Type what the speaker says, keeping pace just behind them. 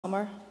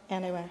summer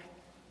anywhere.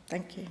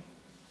 Thank you.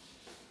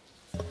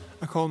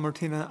 I call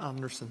Martina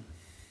Anderson.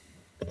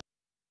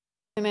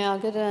 I'll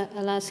get a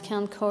last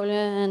count, Corla,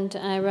 and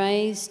I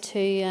rise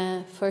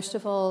to first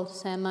of all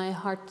send my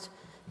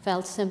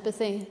heartfelt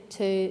sympathy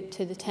to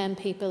the 10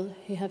 people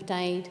who have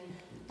died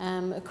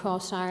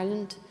across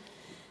Ireland,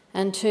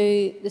 and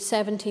to the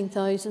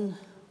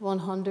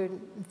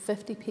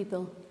 17,150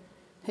 people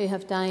who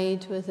have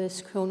died with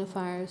this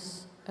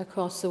coronavirus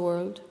across the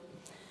world.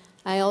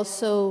 I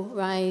also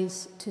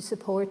rise to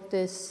support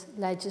this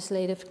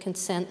legislative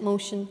consent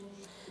motion,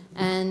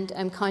 and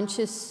I'm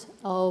conscious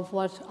of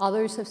what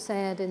others have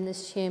said in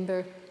this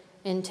chamber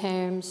in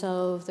terms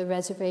of the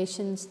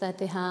reservations that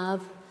they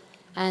have,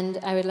 and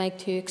I would like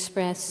to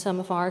express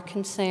some of our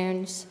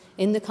concerns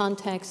in the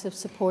context of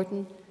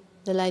supporting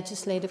the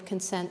legislative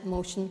consent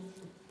motion,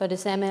 but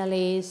as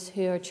MLAs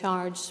who are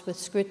charged with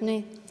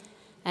scrutiny,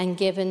 and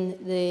given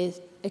the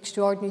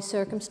extraordinary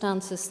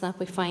circumstances that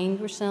we find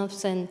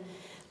ourselves in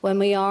when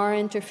we are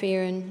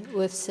interfering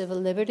with civil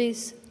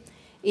liberties,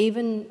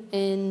 even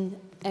in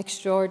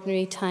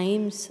extraordinary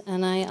times,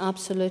 and I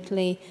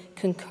absolutely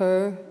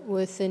concur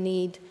with the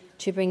need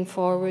to bring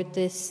forward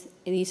these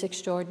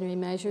extraordinary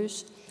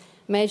measures.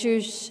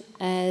 Measures,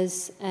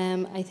 as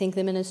I think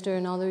the Minister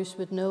and others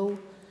would know,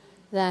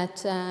 that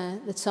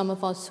some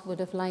of us would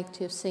have liked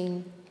to have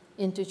seen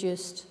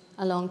introduced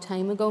a long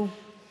time ago,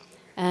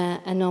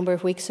 a number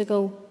of weeks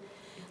ago.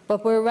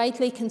 But we're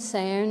rightly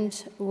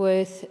concerned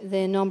with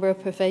the number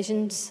of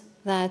provisions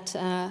that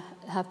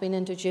have been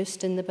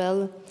introduced in the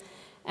bill.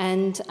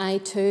 And I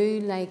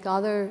too, like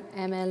other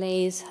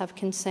MLAs, have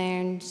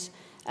concerns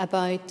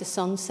about the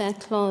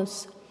sunset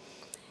clause.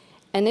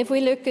 And if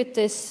we look at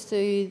this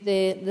through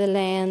the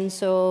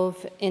lens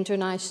of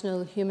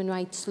international human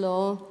rights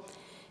law,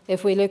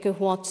 if we look at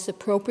what's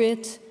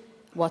appropriate,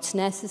 what's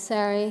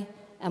necessary,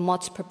 and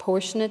what's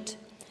proportionate,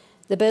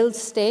 the bill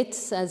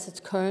states, as it's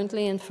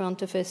currently in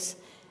front of us,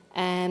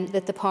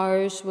 that the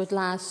powers would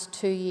last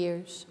 2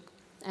 years.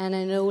 And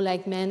I know,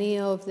 like many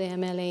of the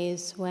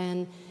MLAs,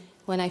 when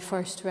I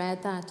first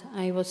read that,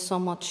 I was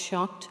somewhat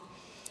shocked,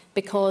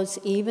 because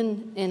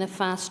even in a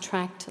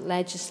fast-tracked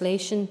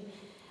legislation,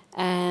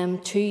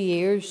 2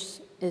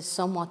 years is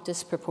somewhat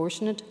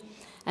disproportionate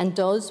and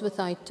does,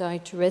 without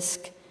doubt,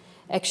 risk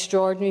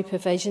extraordinary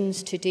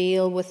provisions to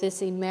deal with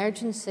this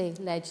emergency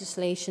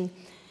legislation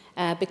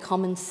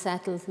becoming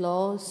settled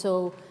law.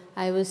 So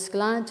I was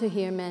glad to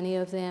hear many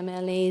of the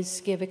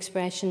MLAs give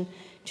expression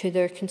to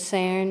their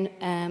concern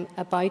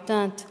about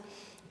that,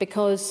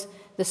 because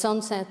the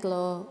sunset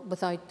law,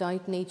 without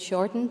doubt, needs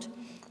shortened.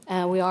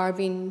 We are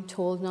being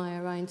told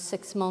now around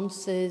 6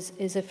 months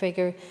is a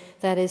figure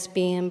that is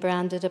being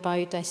branded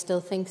about. I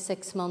still think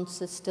 6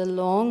 months is still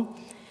long.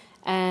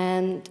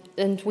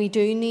 And we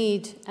do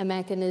need a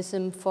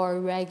mechanism for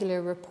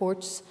regular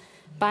reports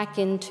back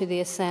into the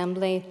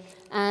Assembly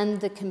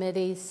and the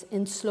committees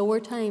in slower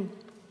time,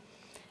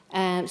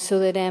 so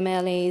that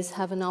MLAs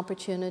have an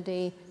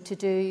opportunity to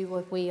do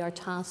what we are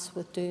tasked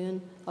with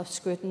doing, of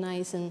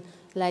scrutinising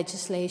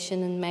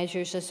legislation and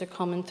measures as they're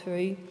coming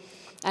through.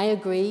 I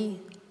agree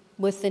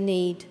with the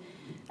need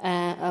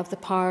of the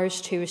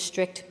powers to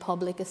restrict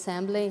public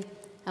assembly,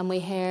 and we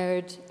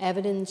heard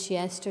evidence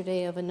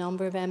yesterday of a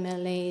number of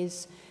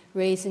MLAs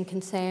raising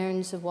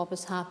concerns of what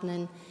was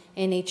happening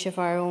in each of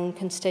our own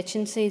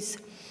constituencies.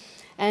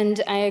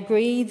 And I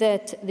agree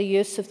that the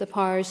use of the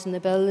powers in the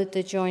bill, that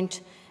the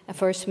joint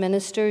First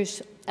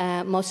Ministers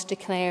must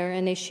declare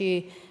and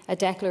issue a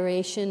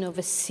declaration of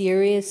a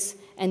serious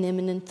and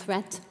imminent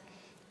threat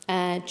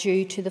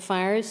due to the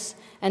virus.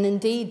 And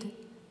indeed,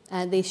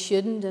 they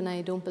shouldn't, and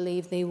I don't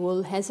believe they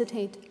will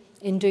hesitate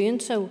in doing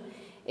so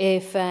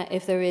if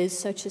there is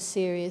such a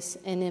serious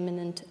and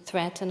imminent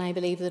threat. And I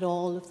believe that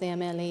all of the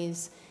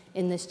MLAs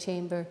in this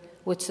chamber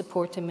would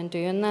support them in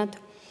doing that.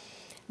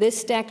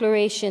 This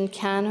declaration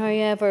can,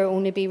 however,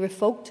 only be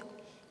revoked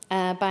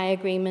by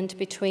agreement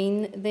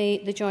between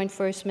the joint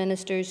First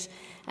Ministers,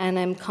 and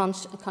I'm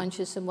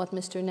conscious of what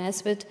Mr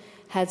Nesbitt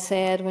had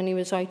said when he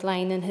was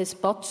outlining his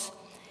buts.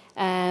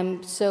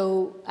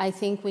 So I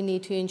think we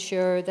need to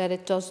ensure that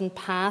it doesn't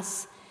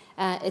pass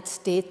its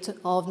state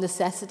of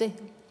necessity.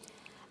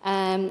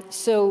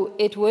 So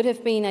it would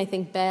have been, I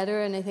think,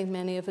 better, and I think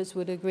many of us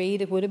would agree,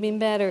 it would have been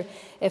better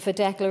if a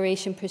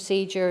declaration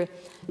procedure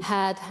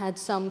had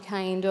some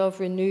kind of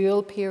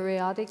renewal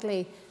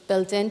periodically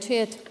built into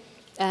it,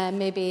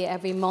 maybe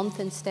every month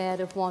instead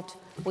of what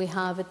we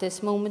have at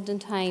this moment in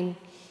time.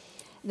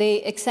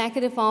 The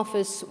Executive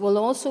Office will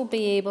also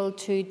be able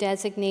to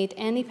designate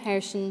any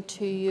person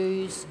to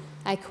use,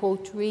 I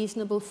quote,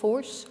 reasonable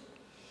force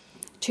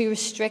to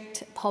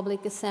restrict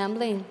public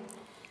assembly.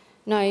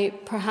 Now,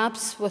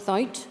 perhaps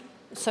without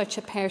such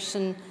a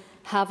person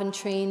having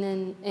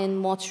training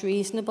in what's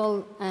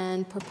reasonable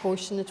and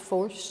proportionate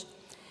force.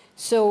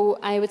 So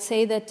I would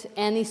say that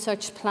any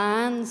such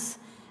plans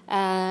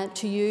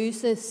to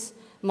use this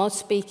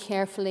must be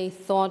carefully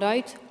thought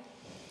out,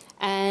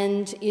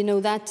 and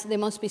that there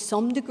must be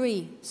some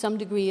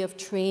degree of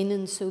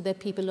training so that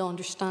people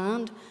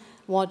understand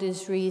what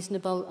is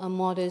reasonable and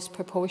what is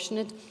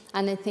proportionate.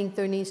 And I think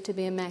there needs to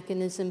be a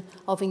mechanism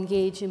of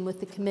engaging with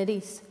the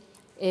committees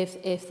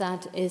if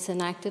that is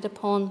enacted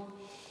upon.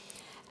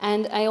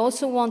 And I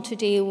also want to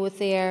deal with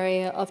the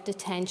area of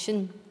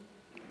detention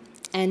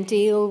and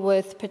deal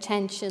with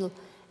potential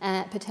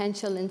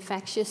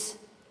infectious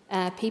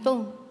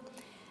people.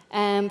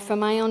 From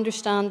my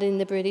understanding,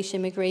 the British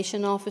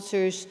immigration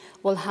officers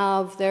will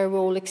have their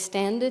role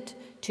extended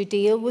to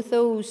deal with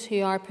those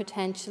who are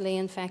potentially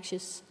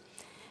infectious.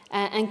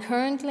 And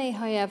currently,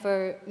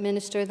 however,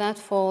 Minister, that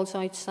falls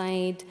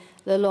outside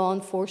the law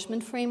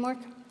enforcement framework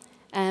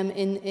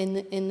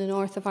in the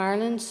north of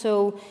Ireland.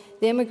 So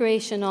the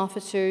immigration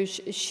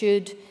officers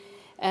should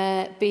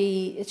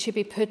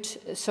be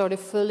put sort of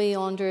fully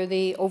under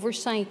the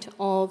oversight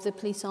of the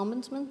Police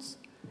Ombudsman's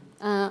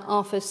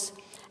office,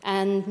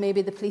 and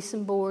maybe the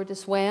policing board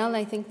as well.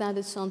 I think that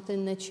is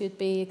something that should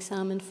be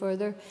examined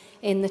further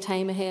in the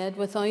time ahead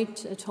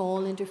without at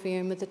all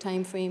interfering with the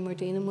time frame we're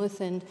dealing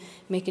with, and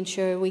making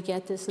sure we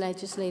get this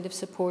legislative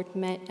support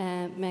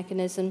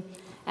mechanism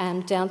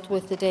dealt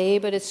with today.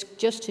 But it's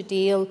just to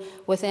deal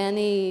with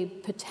any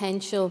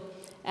potential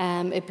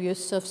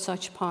abuse of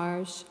such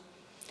powers.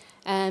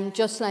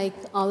 Just like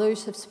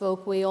others have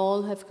spoke, we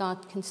all have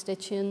got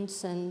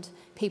constituents and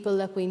people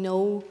that we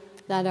know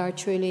that are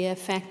truly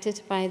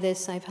affected by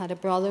this. I've had a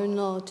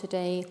brother-in-law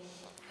today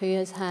who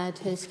has had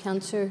his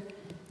cancer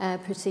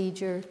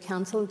procedure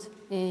cancelled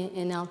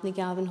in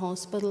Altnegavin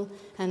Hospital,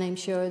 and I'm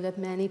sure that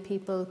many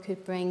people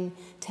could bring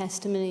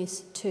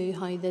testimonies to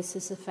how this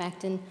is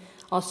affecting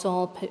us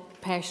all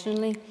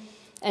personally.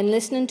 And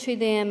listening to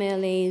the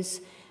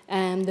MLAs,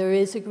 there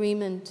is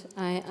agreement.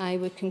 I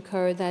would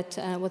concur that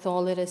with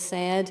all that is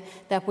said,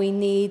 that we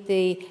need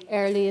the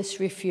earliest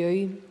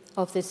review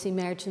of this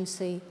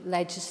emergency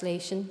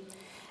legislation.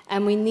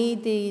 And we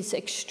need these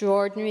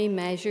extraordinary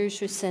measures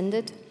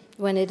rescinded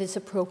when it is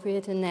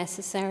appropriate and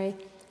necessary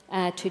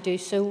to do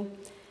so.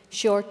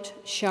 Short,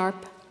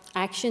 sharp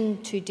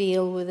action to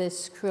deal with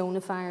this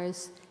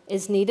coronavirus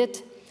is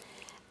needed.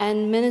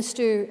 And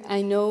Minister,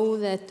 I know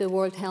that the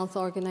World Health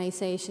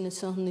Organization is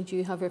something that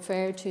you have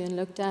referred to and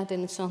looked at,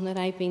 and it's something that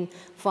I've been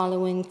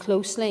following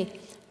closely,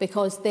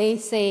 because they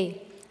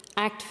say,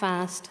 act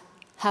fast,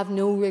 have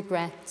no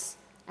regrets,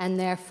 and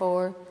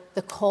therefore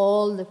the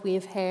call that we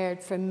have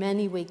heard for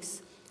many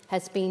weeks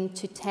has been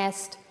to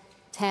test,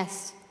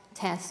 test,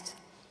 test.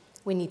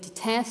 We need to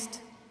test,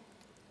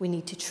 we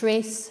need to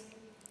trace,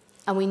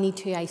 and we need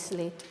to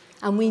isolate.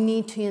 And we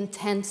need to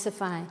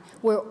intensify.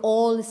 We're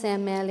all as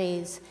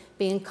MLAs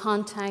being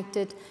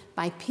contacted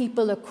by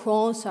people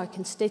across our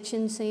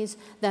constituencies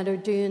that are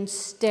doing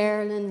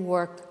sterling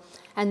work,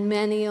 and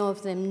many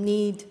of them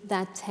need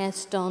that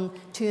test done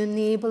to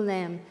enable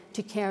them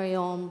to carry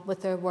on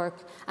with their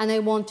work. And I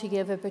want to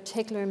give a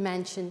particular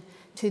mention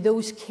to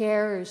those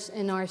carers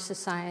in our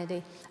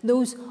society,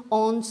 those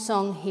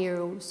unsung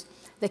heroes,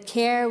 the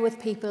care with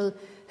people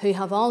who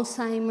have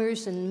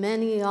Alzheimer's and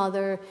many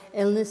other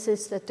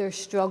illnesses that they're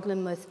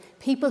struggling with,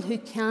 people who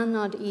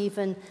cannot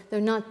even,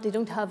 they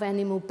don't have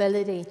any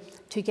mobility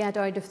to get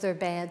out of their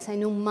beds. I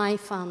know my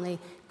family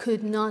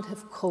could not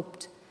have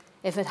coped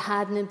if it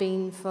hadn't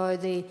been for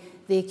the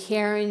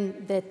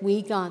caring that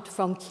we got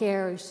from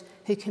carers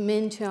who come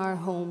into our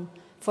home.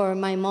 For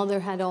my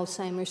mother had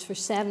Alzheimer's for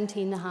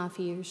 17.5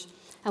 years,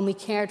 and we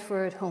cared for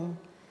her at home.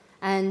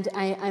 And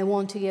I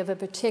want to give a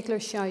particular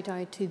shout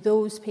out to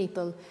those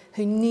people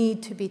who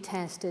need to be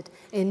tested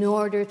in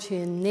order to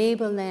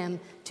enable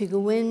them to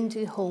go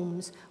into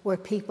homes where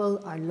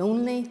people are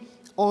lonely,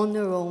 on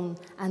their own,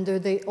 and they're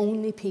the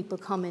only people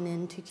coming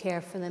in to care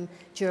for them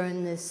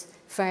during this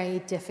very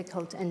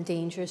difficult and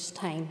dangerous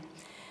time.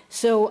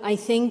 So I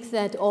think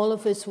that all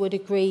of us would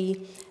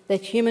agree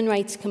that human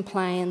rights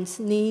compliance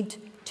need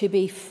to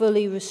be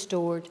fully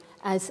restored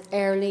as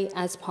early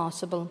as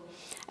possible.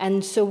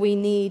 And so we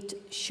need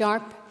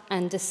sharp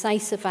and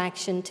decisive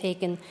action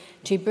taken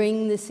to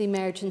bring this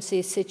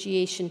emergency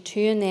situation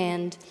to an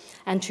end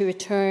and to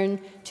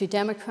return to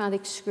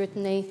democratic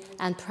scrutiny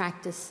and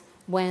practice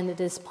when it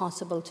is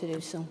possible to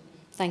do so.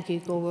 Thank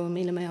you.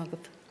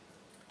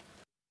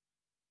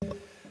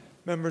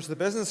 Members, the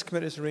Business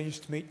Committee is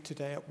arranged to meet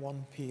today at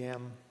 1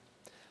 p.m.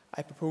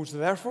 I propose,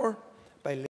 therefore, by